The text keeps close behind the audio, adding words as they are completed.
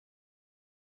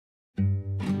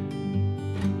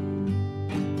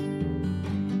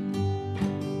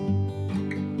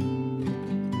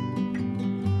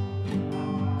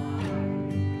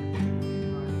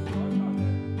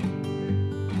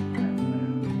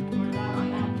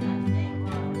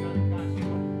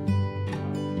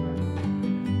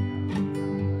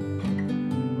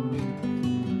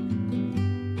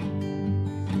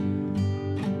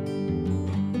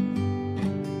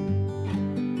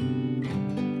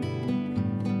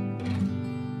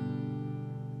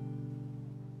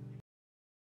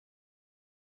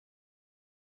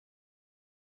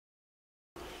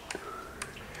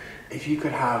If you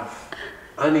could have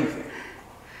anything,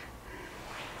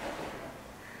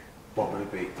 what would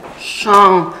it be?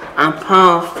 Strong and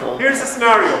powerful. Here's the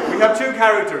scenario. We have two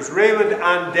characters, Raymond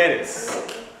and Dennis.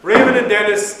 Raymond and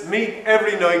Dennis meet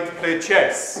every night to play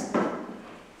chess.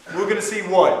 We're going to see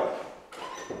why.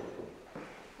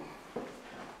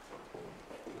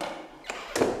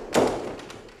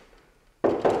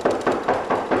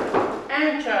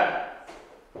 Enter.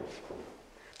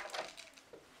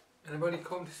 Anybody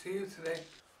come to see you today?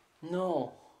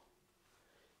 No.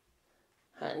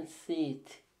 Can't see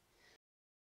it.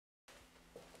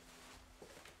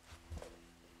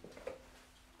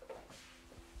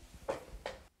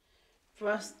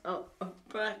 First a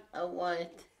black and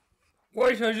white.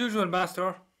 White as usual,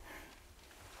 master.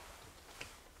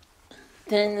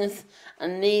 Dennis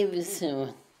and leave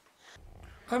soon.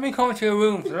 I've been coming to your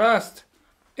room for the last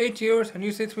 8 years and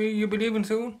you say to me you'll be leaving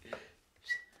soon?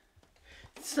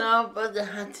 Somebody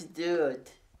had to do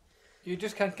it. You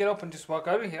just can't get up and just walk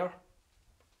out of here.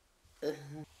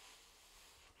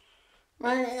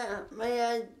 May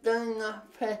I do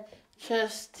not play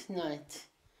chess tonight?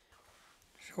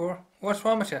 Sure. What's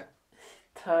wrong with you?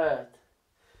 Tired.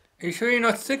 Are you sure you're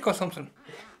not sick or something?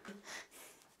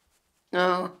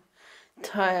 No,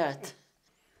 tired.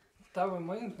 That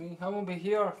reminds me, I won't be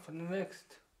here for the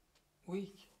next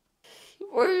week.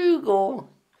 Where are you going?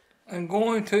 I'm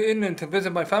going to England to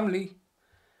visit my family.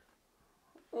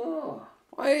 Oh,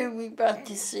 why are you back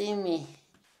to see me?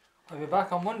 I'll be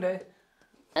back on Monday.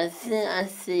 I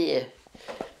see you.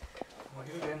 What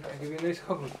do then? I'll give you a nice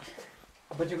hug.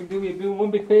 But you can do me one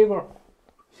big favour.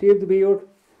 Shave the beard.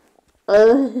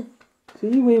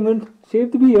 See, Raymond,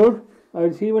 shave the beard.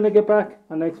 I'll see you when I get back,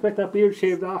 and I expect that beard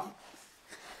shaved off.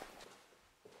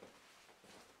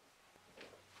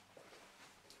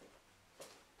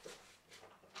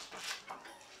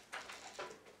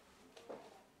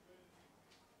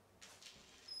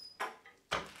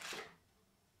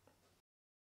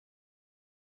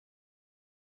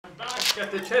 I'm back.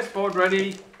 Get the chessboard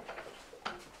ready.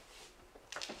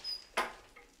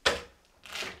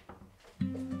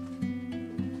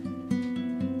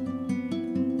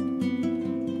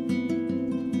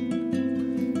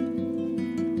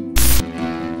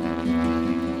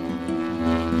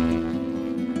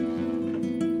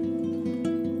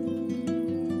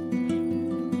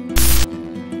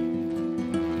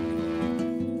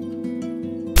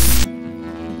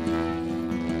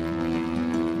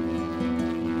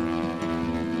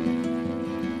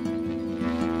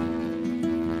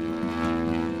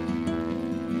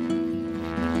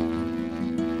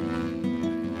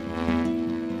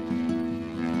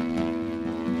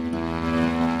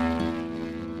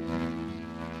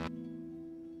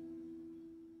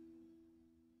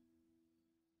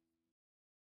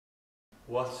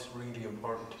 What's really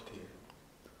important to you?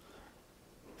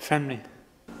 Family.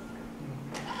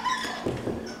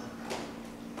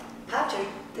 Patrick,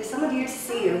 there's someone here to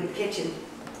see you in the kitchen.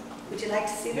 Would you like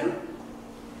to see them?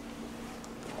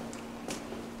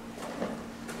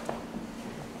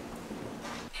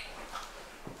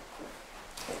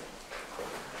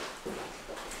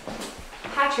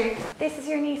 Patrick, this is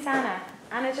your niece Anna.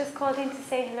 Anna just called in to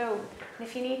say hello. And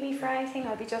if you need me for anything,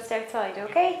 I'll be just outside,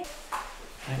 okay?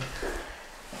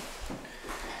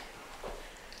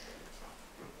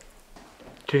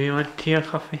 Do you want tea or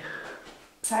coffee?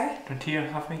 Sorry? Tea or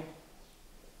coffee?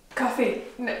 Coffee?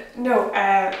 No,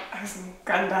 I was in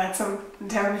Grandad's in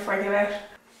town before I came out.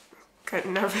 Kind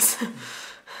of nervous.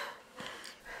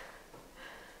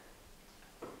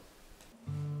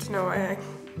 Don't know why I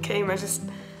came, I just...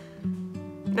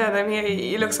 Now that I'm here,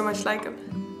 you look so much like him.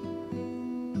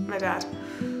 My dad.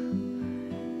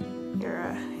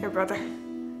 Your brother.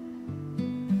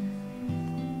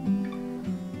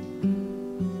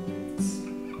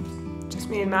 It's just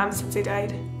me and Mum since he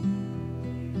died.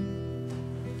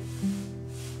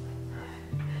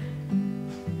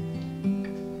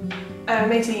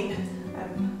 I'm 18.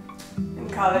 I'm in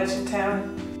college in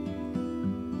town.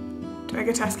 Do I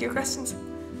get to ask you questions?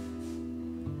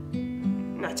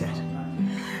 Not yet.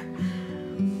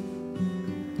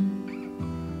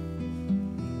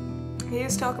 He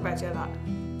used to talk about you a lot.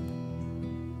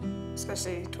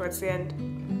 Especially towards the end.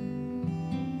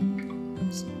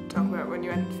 Just talk about when you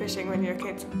went fishing when you were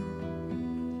kids.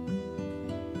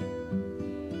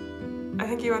 I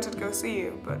think he wanted to go see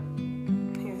you, but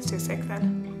he was too sick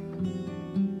then.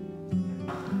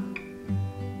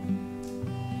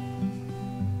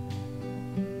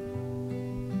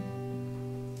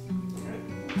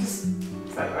 Just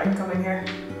felt right coming here.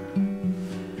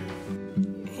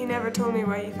 He never told me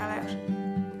why he fell out.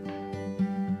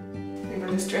 Maybe on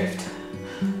his drift.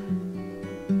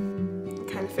 I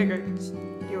kind of figured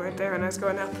you weren't there when I was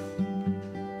going up.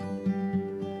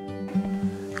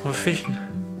 We're fishing.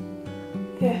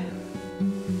 Yeah.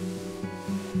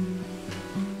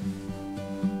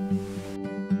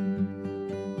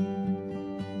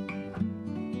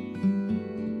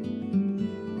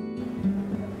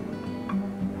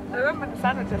 I remember the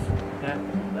sandwiches. Yeah.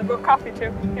 I brought coffee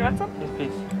too. You want some? Yes,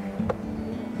 please.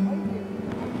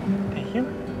 Thank you.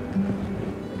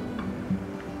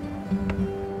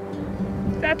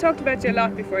 Dad talked about you a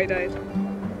lot before he died.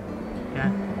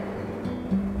 Yeah.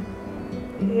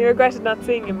 He regretted not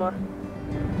seeing you more.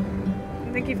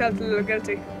 I think he felt a little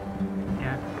guilty.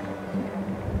 Yeah.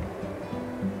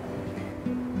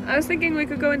 I was thinking we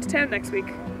could go into town next week.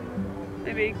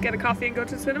 Maybe get a coffee and go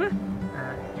to the cinema?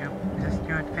 Just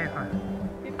you would pay for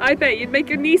it. I'd pay. You'd make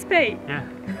your niece pay. Yeah.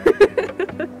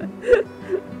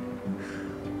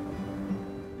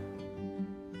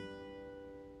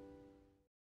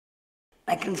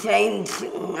 I can change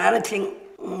anything.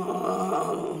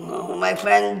 My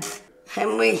friend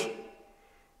Henry,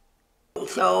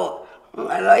 so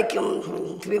I like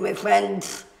him to be my friend.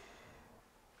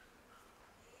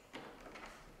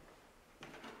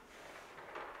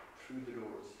 Through the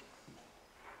doors.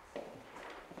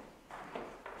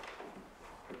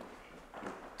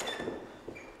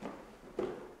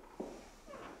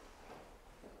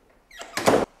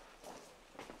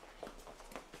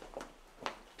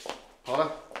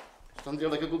 Paula, stand there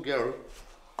like a good girl.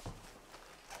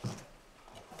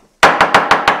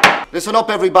 Listen up,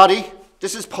 everybody.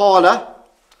 This is Paula.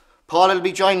 Paula will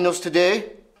be joining us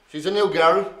today. She's a new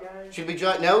girl. She'll be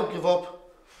joining. Now, give up.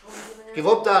 Give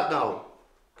up that now.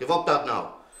 Give up that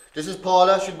now. This is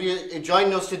Paula. She'll be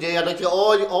joining us today. I'd like to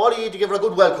all of you to give her a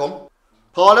good welcome.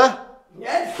 Paula?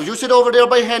 Yes. Would you sit over there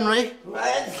by Henry?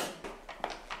 Yes.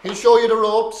 He'll show you the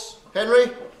ropes. Henry,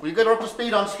 will you get her up to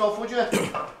speed on stuff, would you?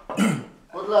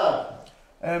 Good lad.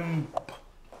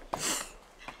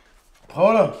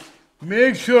 Paula,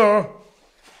 make sure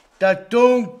that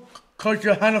don't cut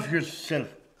your hand off yourself.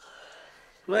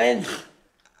 Right.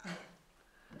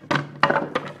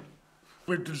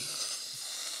 With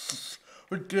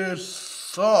the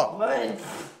saw. Right.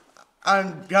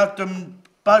 And you have them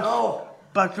back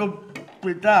up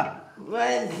with that.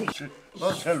 Right.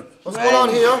 What's going on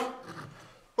here?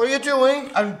 What are you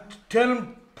doing? And tell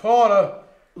Paula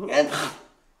Yes.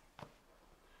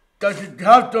 that you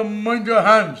have to mind your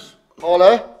hands.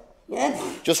 Paula?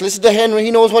 Yes. Just listen to Henry.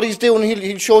 He knows what he's doing.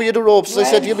 He'll show you the ropes, as I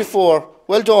said to you before.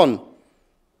 Well done.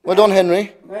 Well done,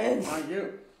 Henry. Right. Thank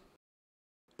you.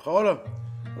 Paula,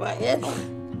 Right. Yes.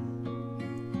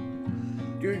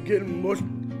 you're getting much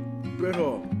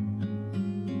better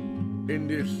in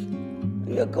this.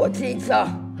 You're a good teacher.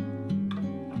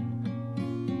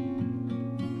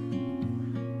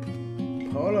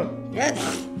 Paula, Yes.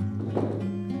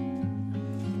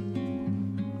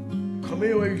 come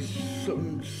here with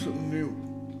something new.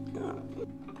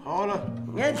 Paula,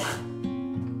 Yes.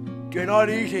 you're not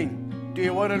eating. Do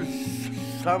you want a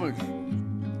sandwich?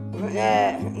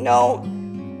 No.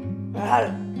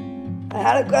 I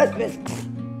had a Christmas.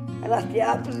 I lost the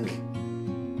apple.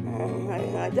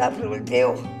 The apple will do.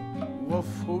 What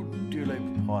food do you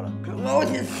like, Paula?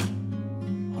 Roses.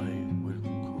 I will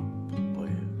cook for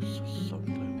you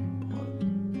sometime, Paula.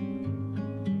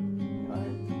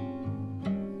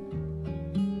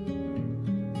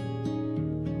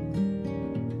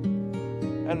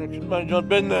 And it's mind your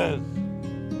business.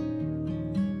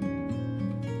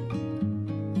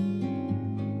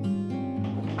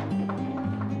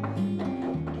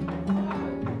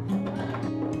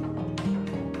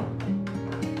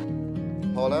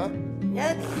 Paula,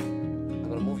 Yes. I'm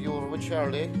going to move you over with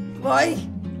Charlie, Why?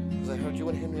 because I heard you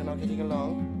and Henry are not getting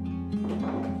along.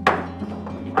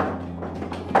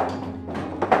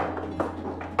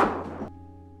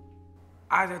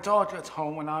 I had a daughter at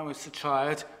home when I was a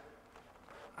child,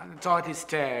 and the daughter's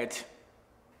dead.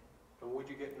 And would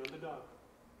you get another dog?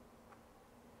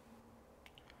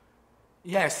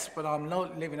 Yes, but I'm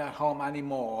not living at home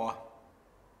anymore.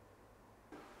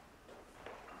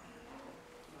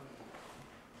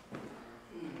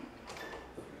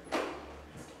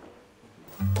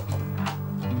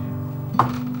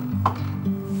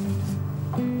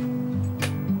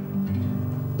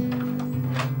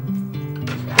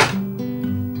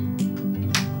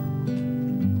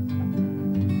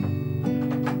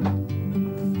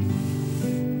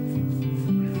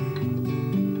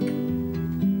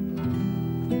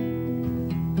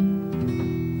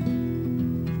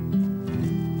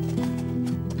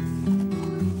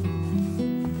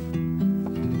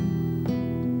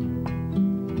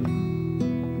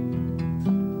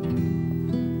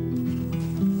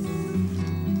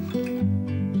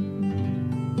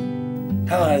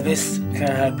 Hello, Elvis. Can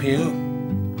I help you?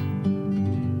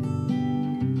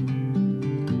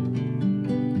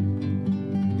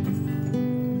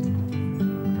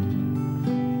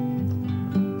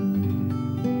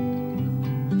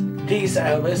 Please,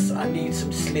 Elvis, I need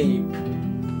some sleep.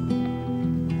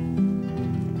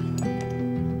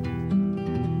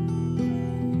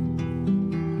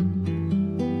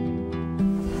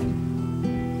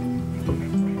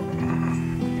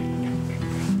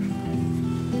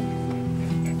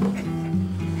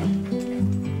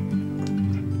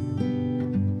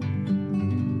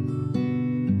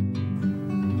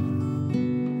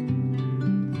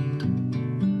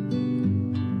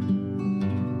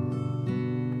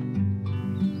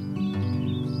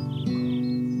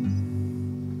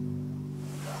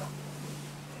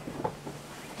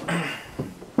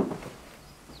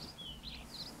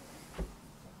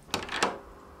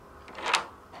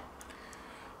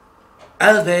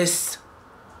 Elvis!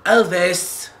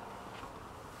 Elvis!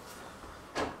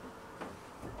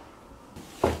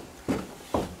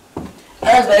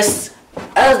 Elvis!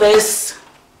 Elvis!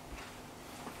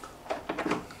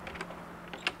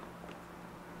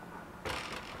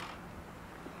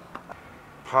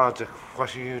 Padraig,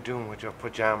 what are you doing with your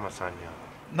pajamas on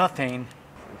you? Nothing.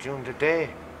 During the day?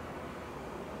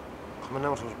 Coming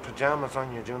out with pajamas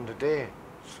on you during the day?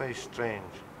 It's very strange.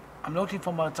 I'm looking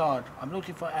for my dog. I'm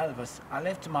looking for Elvis. I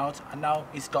left him out and now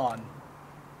he's gone.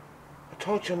 I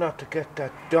told you not to get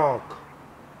that dog.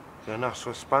 You're not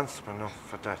responsible enough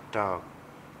for that dog.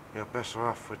 You're better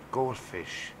off with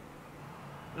goldfish.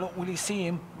 Look, will you see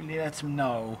him? Will you let him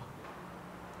know?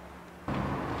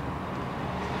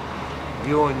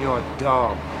 You and your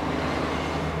dog.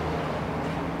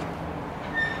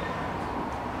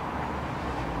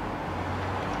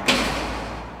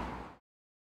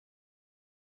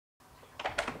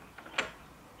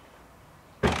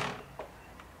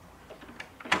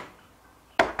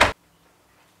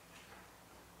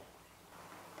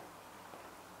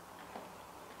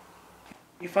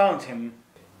 You found him.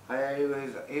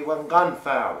 He wasn't gone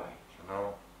far away, you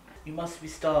know. You must be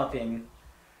starving.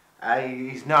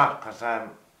 He's not, because I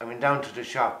went down to the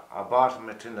shop. I bought him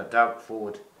a tin of dog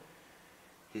food.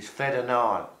 He's fed and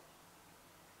all.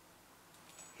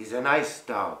 He's a nice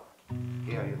dog.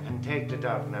 Here, you can take the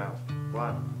dog now. Go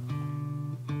on.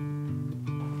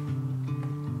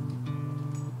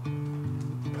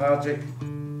 Padraig,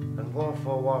 I'm going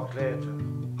for a walk later.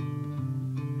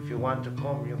 If you want to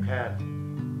come, you can.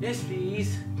 Yes,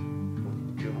 please.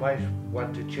 You might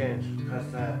want to change, because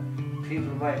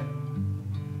people might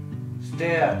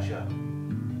stare at you.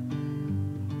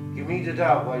 Give me the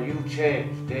dog while you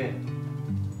change, then.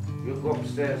 You go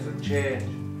upstairs and change,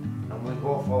 and we'll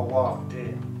go for a walk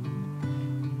then.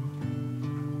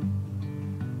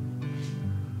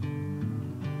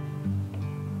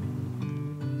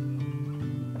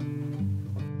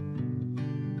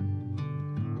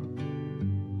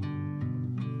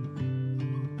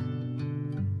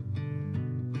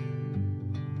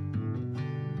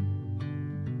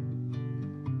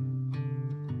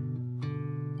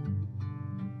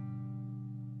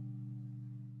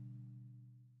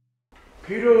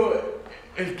 Peter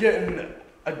is getting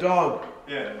a dog.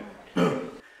 Yeah.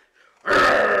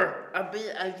 I'll be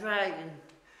a dragon.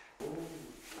 So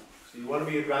you want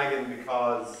to be a dragon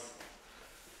because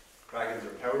dragons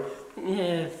are powerful?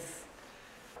 Yes.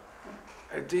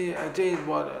 I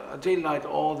did like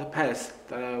all the pets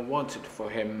that I wanted for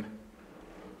him.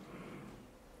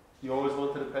 You always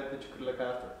wanted a pet that you could look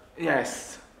after?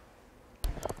 Yes.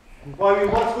 Well, I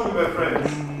mean, what's good about friends?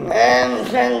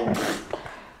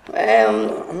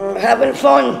 Having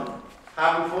fun.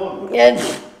 Having fun?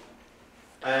 Yes.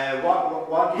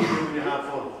 What do you do when you have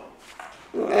fun?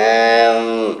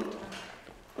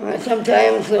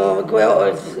 Sometimes we go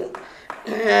out.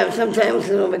 Sometimes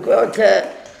we go out to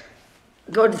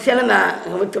go to cinema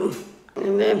with them. It's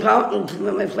very important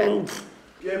with my friends.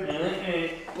 Yeah,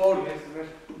 but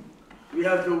we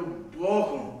have to walk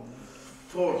them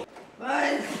first.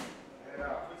 Right.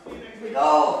 We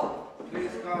go.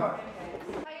 Please, God.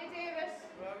 Hiya, David.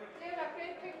 David, I've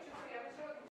great pictures for you.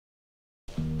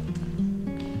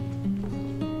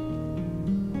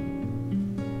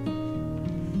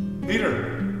 Peter.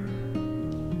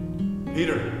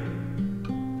 Peter.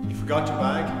 You forgot your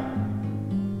bag?